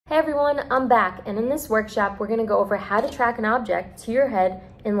Hey everyone, I'm back, and in this workshop we're going to go over how to track an object to your head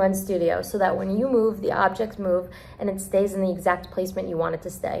in Lens Studio so that when you move, the objects move and it stays in the exact placement you want it to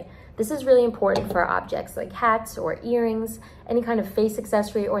stay. This is really important for objects like hats or earrings, any kind of face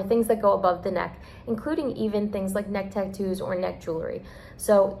accessory, or things that go above the neck, including even things like neck tattoos or neck jewelry.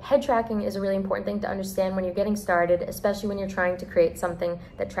 So head tracking is a really important thing to understand when you're getting started, especially when you're trying to create something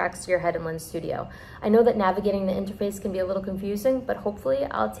that tracks to your head in Lens Studio. I know that navigating the interface can be a little confusing, but hopefully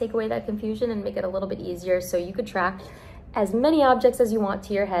I'll take away that confusion and make it a little bit easier so you could track as many objects as you want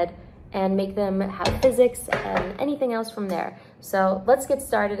to your head and make them have physics and anything else from there. So let's get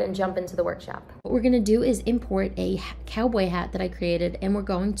started and jump into the workshop. What we're going to do is import a cowboy hat that I created, and we're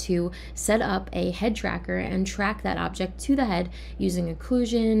going to set up a head tracker and track that object to the head using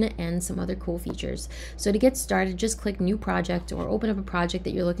occlusion and some other cool features. So to get started, just click New Project or open up a project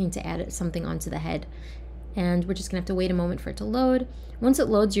that you're looking to add something onto the head. And we're just gonna have to wait a moment for it to load. Once it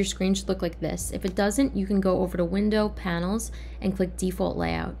loads, your screen should look like this. If it doesn't, you can go over to Window, Panels, and click Default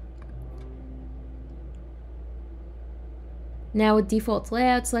Layout. Now with default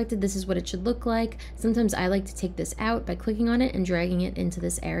layout selected, this is what it should look like. Sometimes I like to take this out by clicking on it and dragging it into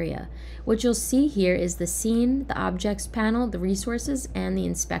this area. What you'll see here is the scene, the objects panel, the resources, and the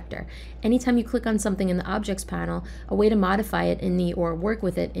inspector. Anytime you click on something in the objects panel, a way to modify it or work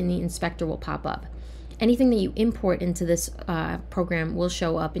with it in the inspector will pop up. Anything that you import into this program will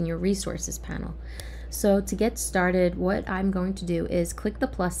show up in your resources panel. So to get started, what I'm going to do is click the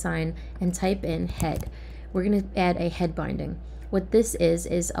plus sign and type in head. We're going to add a head binding. What this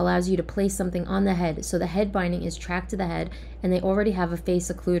is allows you to place something on the head. So the head binding is tracked to the head, and they already have a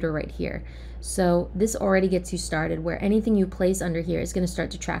face occluder right here. So this already gets you started, where anything you place under here is going to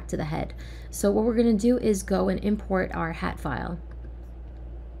start to track to the head. So what we're going to do is go and import our hat file.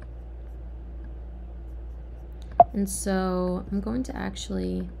 And so I'm going to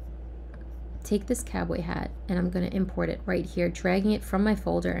actually take this cowboy hat and I'm going to import it right here, dragging it from my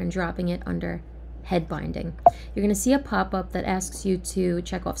folder and dropping it under head binding. You're going to see a pop-up that asks you to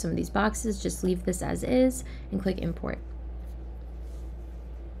check off some of these boxes. Just leave this as is and click import.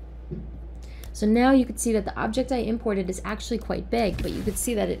 So now you can see that the object I imported is actually quite big, but you can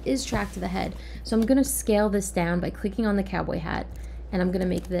see that it is tracked to the head. So I'm going to scale this down by clicking on the cowboy hat, and I'm going to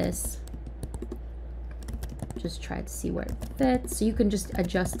make this, just try to see where it fits. So you can just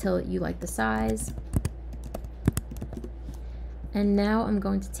adjust till you like the size. And now I'm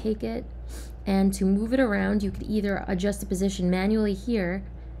going to take it, and to move it around, you could either adjust the position manually here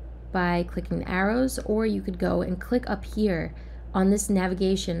by clicking the arrows, or you could go and click up here on this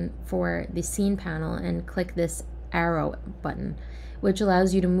navigation for the scene panel and click this arrow button, which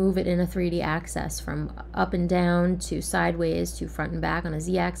allows you to move it in a 3D axis from up and down to sideways to front and back on a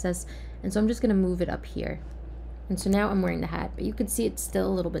Z axis. And so I'm just going to move it up here. And so now I'm wearing the hat, but you can see it's still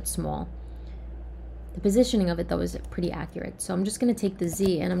a little bit small. The positioning of it though is pretty accurate. So I'm just going to take the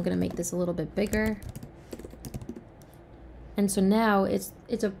Z and I'm going to make this a little bit bigger. And so now it's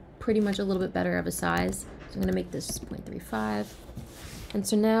a pretty much a little bit better of a size. So I'm going to make this 0.35. And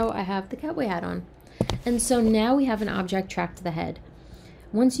so now I have the cowboy hat on. And so now we have an object tracked to the head.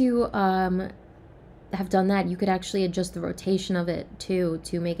 Once you have done that, you could actually adjust the rotation of it too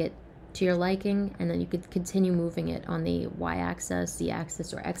to make it to your liking, and then you could continue moving it on the y-axis,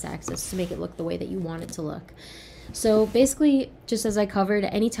 z-axis, or x-axis to make it look the way that you want it to look. So basically, just as I covered,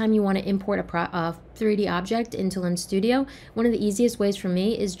 anytime you want to import a 3D object into Lens Studio, one of the easiest ways for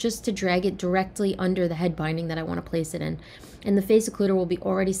me is just to drag it directly under the head binding that I want to place it in. And the face occluder will be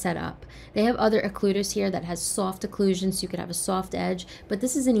already set up. They have other occluders here that has soft occlusion, so you could have a soft edge, but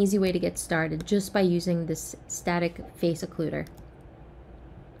this is an easy way to get started just by using this static face occluder.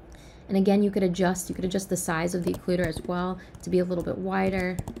 And again, you could adjust the size of the occluder as well to be a little bit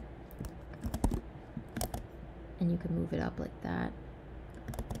wider. And you can move it up like that,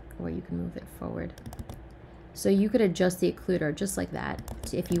 or you can move it forward. So you could adjust the occluder just like that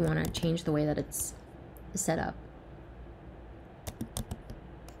if you want to change the way that it's set up.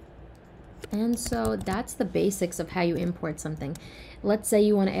 And so that's the basics of how you import something. Let's say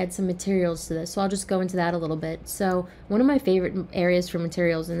you want to add some materials to this, so I'll just go into that a little bit. So one of my favorite areas for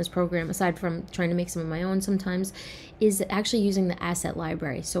materials in this program, aside from trying to make some of my own sometimes, is actually using the asset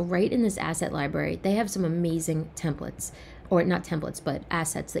library. So right in this asset library, they have some amazing templates, or not templates, but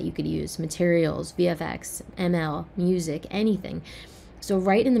assets that you could use. Materials, VFX, ML, music, anything. So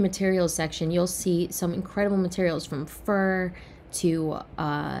right in the materials section, you'll see some incredible materials from fur to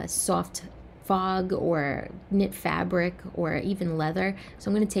soft fog or knit fabric or even leather. So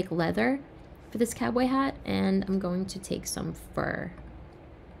I'm going to take leather for this cowboy hat, and I'm going to take some fur.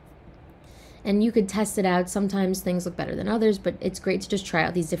 And you could test it out. Sometimes things look better than others, but it's great to just try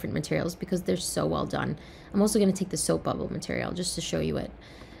out these different materials because they're so well done. I'm also going to take the soap bubble material just to show you it.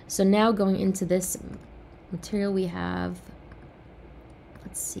 So now going into this material, we have,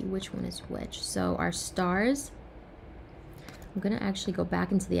 let's see which one is which. So our stars, I'm going to actually go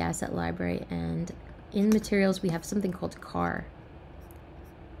back into the asset library, and in materials we have something called car,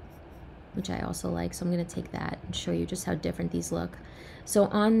 which I also like. So I'm going to take that and show you just how different these look. So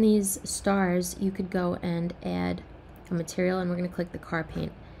on these stars, you could go and add a material, and we're going to click the car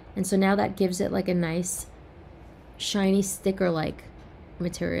paint. And so now that gives it like a nice shiny sticker-like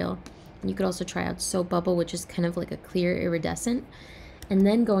material. And you could also try out soap bubble, which is kind of like a clear iridescent. And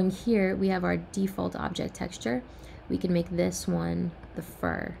then going here, we have our default object texture. We can make this one the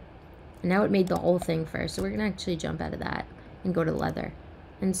fur. And now it made the whole thing fur. So we're going to actually jump out of that and go to leather.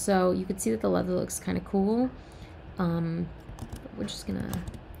 And so you can see that the leather looks kind of cool. We're just going to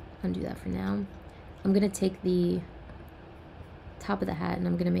undo that for now. I'm going to take the top of the hat and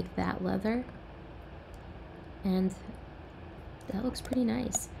I'm going to make that leather. And that looks pretty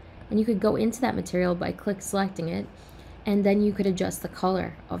nice. And you could go into that material by selecting it, and then you could adjust the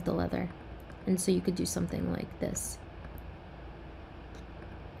color of the leather. And so you could do something like this,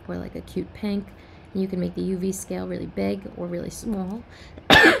 or like a cute pink. And you can make the UV scale really big or really small,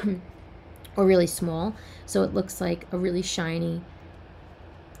 or really small, so it looks like a really shiny,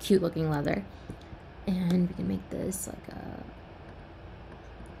 cute looking leather. And we can make this like a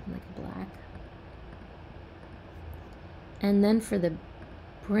black. And then for the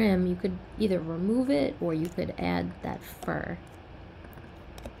brim, you could either remove it or you could add that fur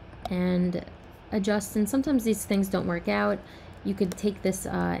and adjust. And sometimes these things don't work out. You could take this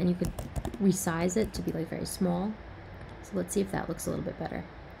and you could resize it to be like very small. So let's see if that looks a little bit better.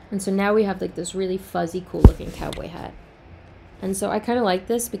 And so now we have like this really fuzzy, cool looking cowboy hat. And so I kind of like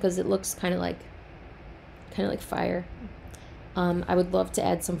this because it looks kind of like fire. I would love to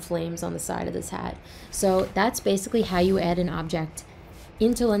add some flames on the side of this hat. So that's basically how you add an object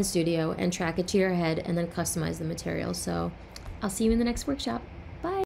into Lens Studio and track it to your head and then customize the material. So I'll see you in the next workshop.